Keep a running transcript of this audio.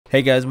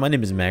Hey guys, my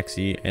name is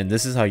Maxi, and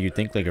this is how you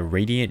think like a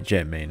radiant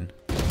Jett main.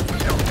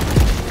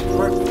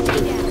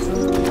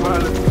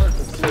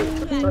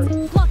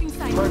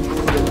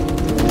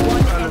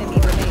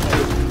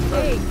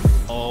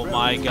 Oh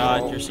my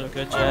god, you're so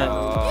good, Jett.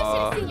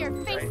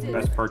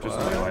 Best purchase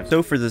of my life.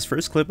 So for this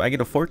first clip, I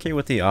get a 4K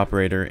with the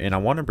operator, and I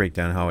want to break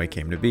down how I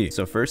came to be.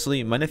 So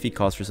firstly, my nephew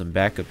calls for some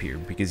backup here,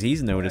 because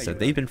he's noticed that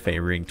they've been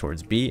favoring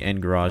towards B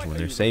and garage when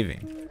they're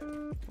saving.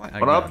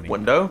 What up,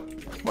 window?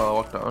 Well, I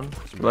walked down.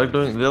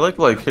 They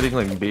like hitting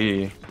like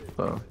B.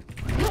 So.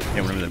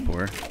 Yeah, whenever they're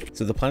poor.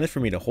 So the plan is for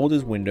me to hold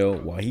his window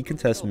while he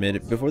contests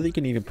mid before they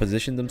can even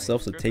position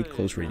themselves to take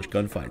close range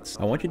gunfights.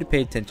 I want you to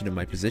pay attention to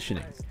my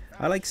positioning.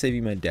 I like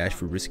saving my dash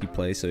for risky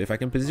play, so if I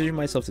can position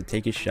myself to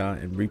take a shot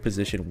and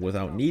reposition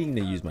without needing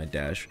to use my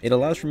dash, it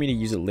allows for me to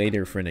use it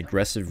later for an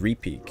aggressive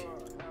re-peek.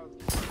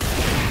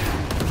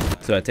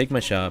 So I take my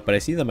shot, but I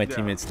see that my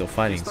teammate's still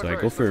fighting, so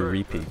I go for a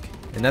re-peek.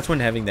 And that's when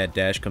having that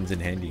dash comes in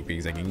handy,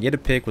 because I can get a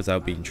pick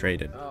without being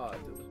traded.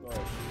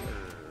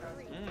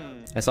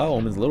 I saw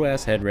Omen's little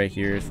ass head right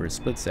here for a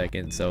split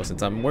second, so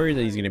since I'm worried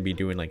that he's going to be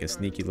doing like a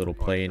sneaky little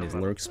play in his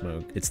lurk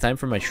smoke, it's time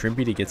for my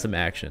Shrimpy to get some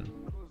action.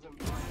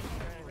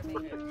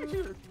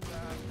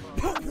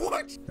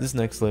 This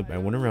next clip, I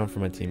went around for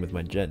my team with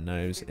my Jett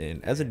knives,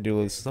 and as a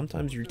duelist,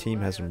 sometimes your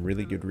team has some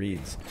really good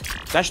reads.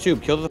 Dash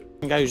tube, kill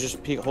the guy who's just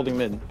holding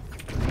mid.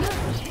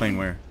 Playing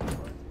where?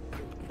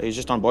 He's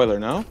just on boiler,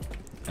 no?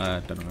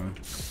 Don't know.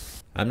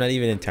 I'm not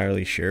even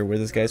entirely sure where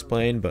this guy's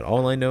playing, but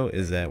all I know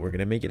is that we're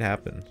gonna make it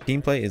happen.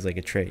 Team play is like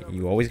a trait.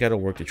 You always gotta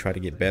work to try to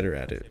get better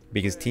at it,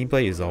 because team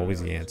play is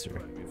always the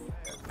answer.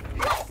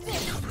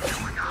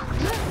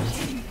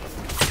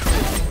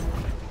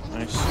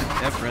 Nice.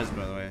 F res,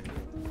 by the way.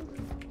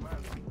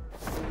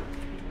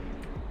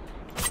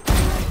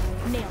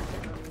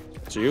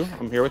 It's you?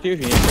 I'm here with you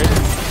if you need a trade.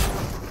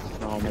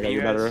 Oh my god,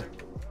 you better.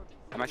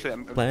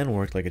 Plan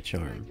worked like a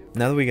charm.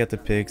 Now that we got the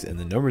picks and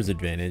the numbers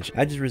advantage,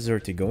 I just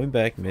resort to going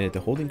back mid to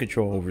holding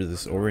control over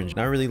this orange,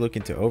 not really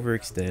looking to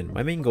overextend.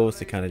 My main goal is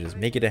to kind of just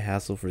make it a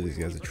hassle for these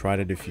guys to try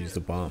to defuse the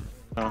bomb.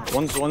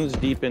 One's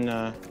deep in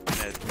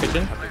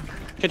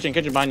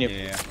kitchen behind you.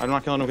 Yeah. I'm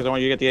not killing him because I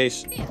want you to get the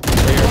ace. Right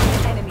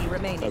One enemy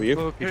remaining. W.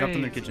 Go he dropped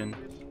in the kitchen.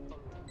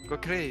 Go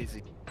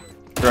crazy.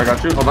 Here, I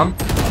got you. Hold on.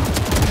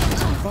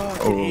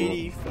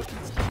 Oh.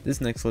 This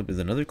next clip is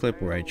another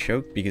clip where I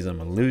choked because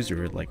I'm a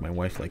loser, like my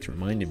wife likes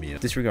reminding me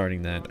of.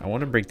 Disregarding that, I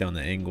want to break down the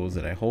angles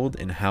that I hold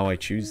and how I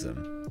choose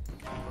them.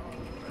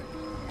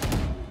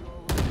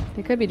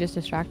 They could be just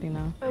distracting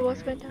though.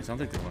 It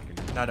sounds like they're walking.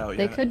 Not out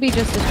They yet. could be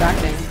just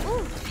distracting.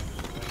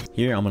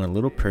 Here I'm on a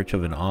little perch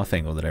of an off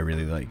angle that I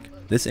really like.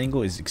 This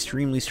angle is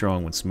extremely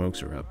strong when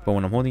smokes are up, but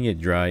when I'm holding it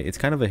dry, it's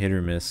kind of a hit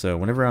or miss, so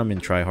whenever I'm in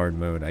try hard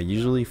mode, I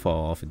usually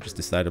fall off and just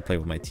decide to play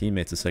with my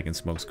teammates the second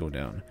smokes go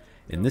down.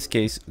 In this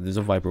case, there's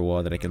a Viper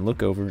wall that I can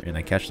look over and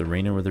I catch the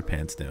Reyna with her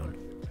pants down.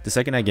 The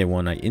second I get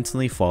one, I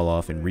instantly fall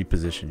off and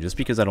reposition just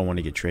because I don't want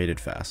to get traded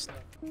fast.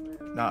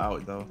 Not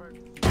out though.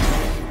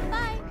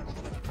 Bye.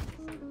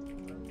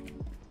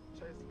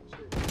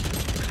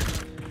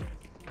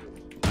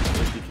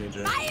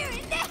 Fire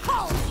in the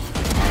hole.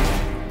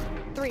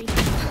 3.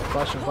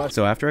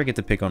 So after I get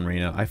to pick on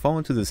Reyna, I fall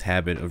into this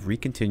habit of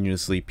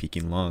continuously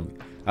peeking long.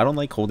 I don't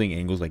like holding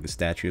angles like a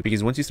statue,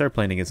 because once you start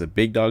playing against the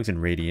big dogs in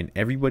Radiant,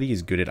 everybody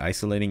is good at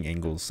isolating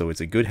angles, so it's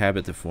a good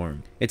habit to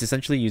form. It's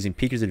essentially using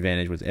peeker's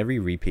advantage with every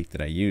re-peek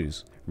that I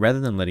use,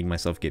 rather than letting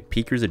myself get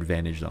peeker's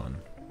advantaged on,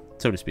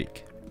 so to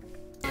speak.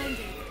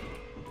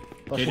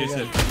 One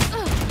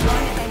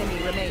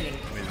enemy remaining.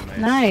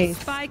 Nice.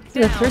 Spike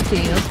You're down. thrifty.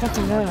 Let's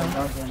fucking go.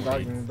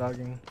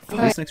 Dogging.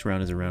 This next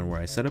round is a round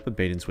where I set up a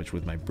bait and switch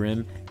with my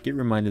Brim, get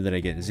reminded that I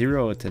get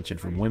 0 attention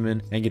from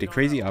women, and get a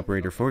crazy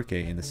operator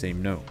 4K in the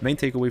same note. Main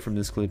takeaway from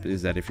this clip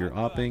is that if you're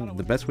opping,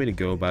 the best way to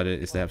go about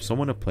it is to have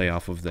someone to play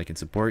off of that can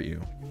support you.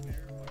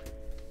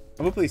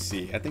 I'm gonna play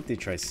C. I think they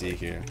try C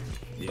here.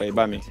 Wait,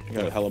 buy me. I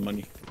got hella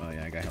money. Oh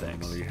yeah, I got hella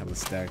money, hella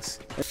stacks.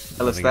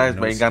 Hella stacks,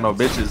 but ain't got no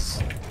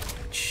bitches.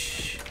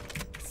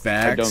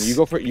 Facts. I don't. You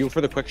go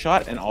for the quick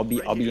shot, and I'll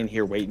be in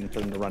here waiting for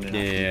them to run in.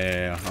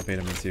 Yeah, I'll bait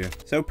them in too.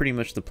 So pretty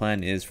much the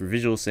plan is, for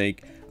visual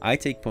sake, I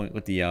take point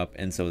with the op,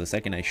 and so the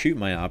second I shoot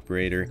my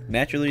operator,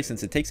 naturally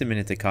since it takes a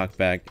minute to cock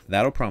back,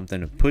 that'll prompt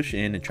them to push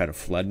in and try to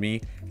flood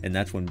me, and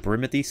that's when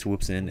Brimothy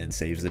swoops in and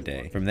saves the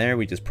day. From there,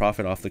 we just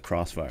profit off the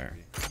crossfire.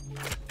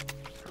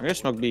 I'm gonna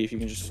smoke B if you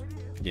can just.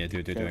 Yeah, do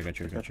it. I got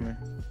you.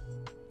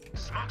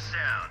 Smoke's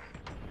down.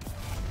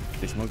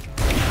 They smoked.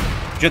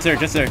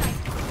 Jett's there.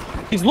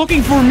 He's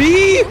looking for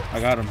me. I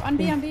got him. On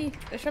B.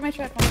 They show my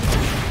trap.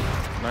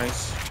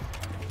 Nice.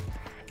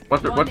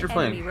 What's your One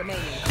plan? enemy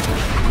remaining.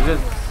 You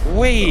just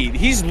Wait,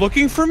 he's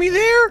looking for me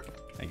there?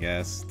 I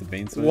guess. The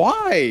bait switch.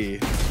 Why?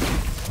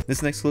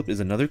 This next clip is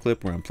another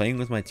clip where I'm playing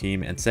with my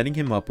team and setting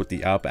him up with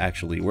the op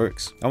actually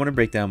works. I want to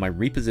break down my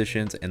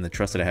repositions and the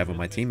trust that I have with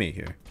my teammate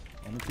here.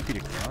 I'm gonna take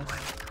it across.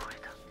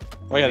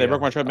 Oh yeah, they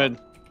broke my trap mid.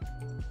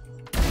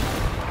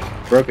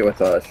 Broke it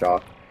with a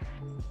shock.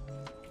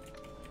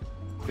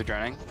 Good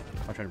drowning.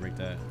 I'll try to break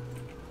that.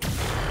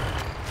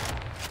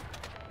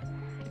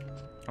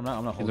 I'm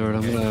not Hey, holding Lord,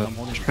 I'm it. gonna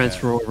holding the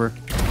transfer over.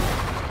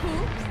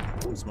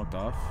 cat. Smoked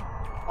off.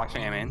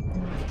 Watching him in.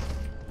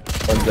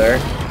 One's there.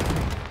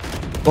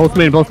 Both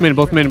main, both main,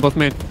 both main, both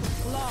main.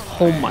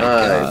 Oh my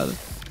god.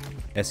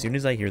 As soon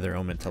as I hear their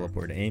Omen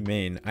teleport to A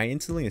main, I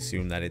instantly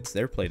assume that it's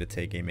their play to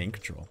take A main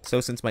control. So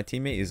since my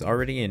teammate is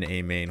already in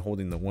A main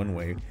holding the one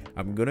way,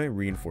 I'm gonna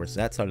reinforce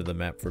that side of the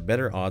map for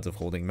better odds of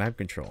holding map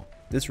control.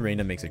 This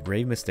Reyna makes a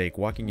grave mistake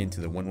walking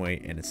into the one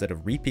way, and instead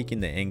of re-peeking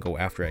the angle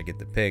after I get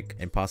the pick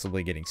and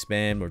possibly getting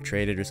spammed or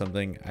traded or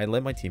something, I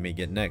let my teammate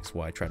get next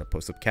while I try to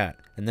post up cat.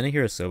 And then I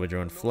hear a Sova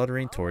drone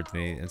fluttering towards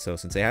me, and so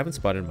since they haven't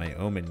spotted my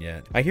Omen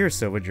yet, but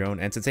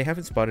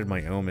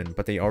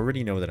they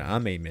already know that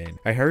I'm A main,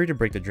 I hurry to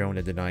break the drone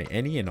and deny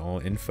any and all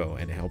info,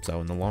 and it helps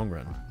out in the long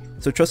run.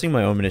 So trusting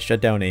my Omen to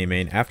shut down A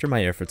main after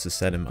my efforts to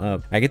set him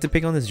up, I get to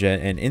pick on this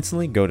Jett and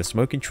instantly go to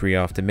smoke and tree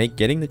off to make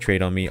getting the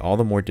trade on me all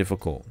the more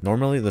difficult.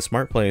 Normally the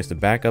smart play is to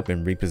back up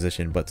and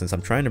reposition, but since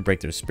I'm trying to break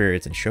their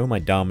spirits and show my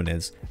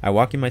dominance, I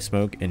walk in my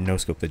smoke and no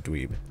scope the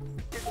dweeb.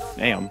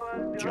 Damn.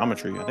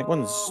 Geometry. I think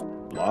one's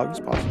logs,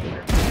 possibly.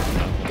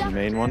 The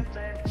main one.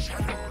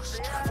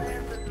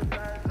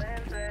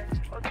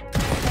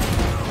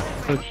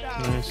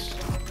 Nice.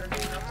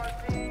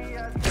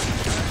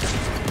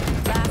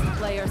 Last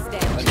player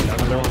standing.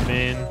 Another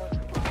main.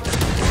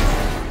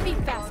 Be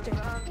faster.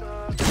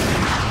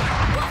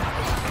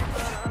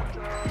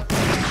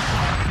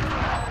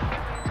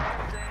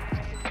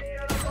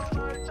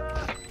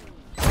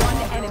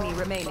 One enemy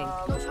remaining.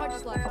 No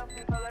charges left.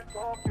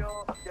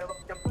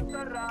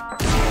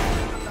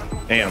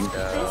 Damn.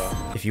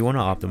 If you want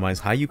to optimize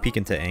how you peek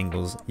into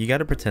angles, you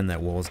gotta pretend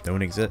that walls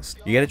don't exist.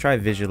 You gotta try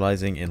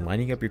visualizing and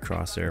lining up your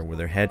crosshair where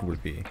their head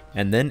would be,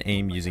 and then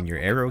aim using your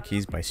arrow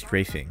keys by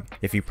strafing.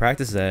 If you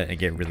practice that and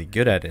get really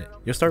good at it,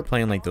 you'll start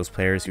playing like those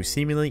players who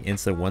seemingly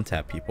insta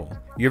one-tap people.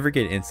 You ever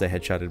get insta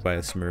headshotted by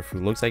a smurf who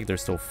looks like they're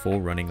still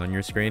full running on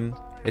your screen?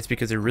 It's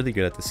because they're really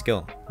good at the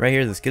skill. Right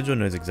here, the schedule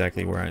knows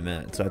exactly where I'm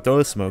at, so I throw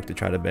a smoke to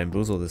try to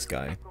bamboozle this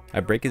guy. I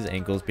break his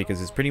ankles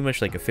because it's pretty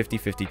much like a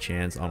 50-50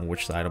 chance on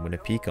which side I'm going to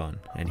peek on,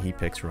 and he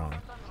picks wrong.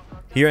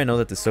 Here I know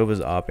that the Sova's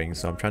opping,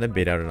 so I'm trying to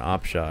bait out an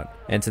op shot,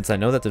 and since I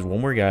know that there's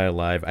one more guy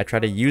alive, I try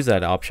to use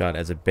that op shot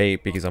as a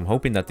bait because I'm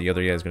hoping that the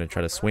other guy is going to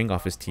try to swing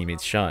off his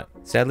teammate's shot.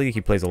 Sadly,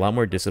 he plays a lot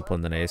more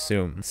disciplined than I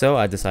assumed, so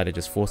I decided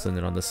to just full send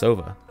it on the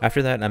Sova.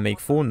 After that, I make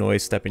full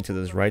noise stepping to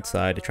this right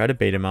side to try to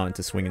bait him out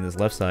into swinging this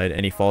left side,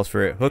 and he falls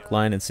for it hook,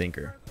 line, and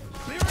sinker.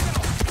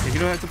 If you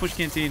don't have to push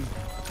canteen.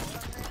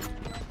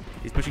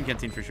 He's pushing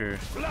canteen for sure.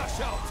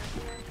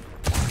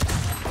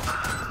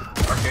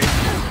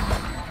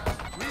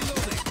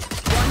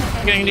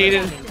 Getting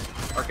needed.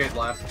 Arcade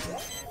last.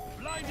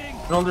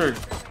 Under.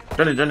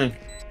 Jenny.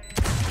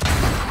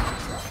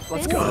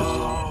 Let's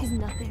go. Is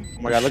nothing.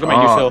 Oh my god, look at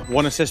my new kill.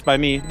 One assist by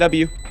me.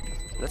 W.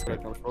 Let's go.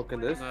 I'm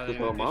smoking this. Just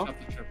blow him off.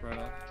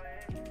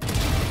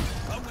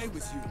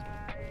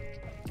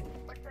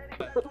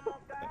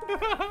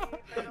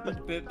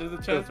 There's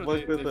a chance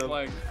where they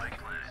flag.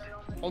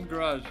 Hold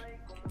garage.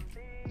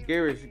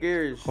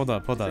 Garish. Hold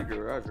up.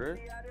 Garage, right?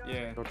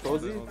 Yeah. No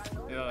cozy?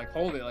 Yeah, like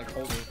hold it. Like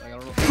I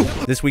don't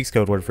know. This week's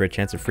code word for a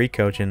chance of free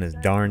coaching is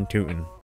darn tootin'.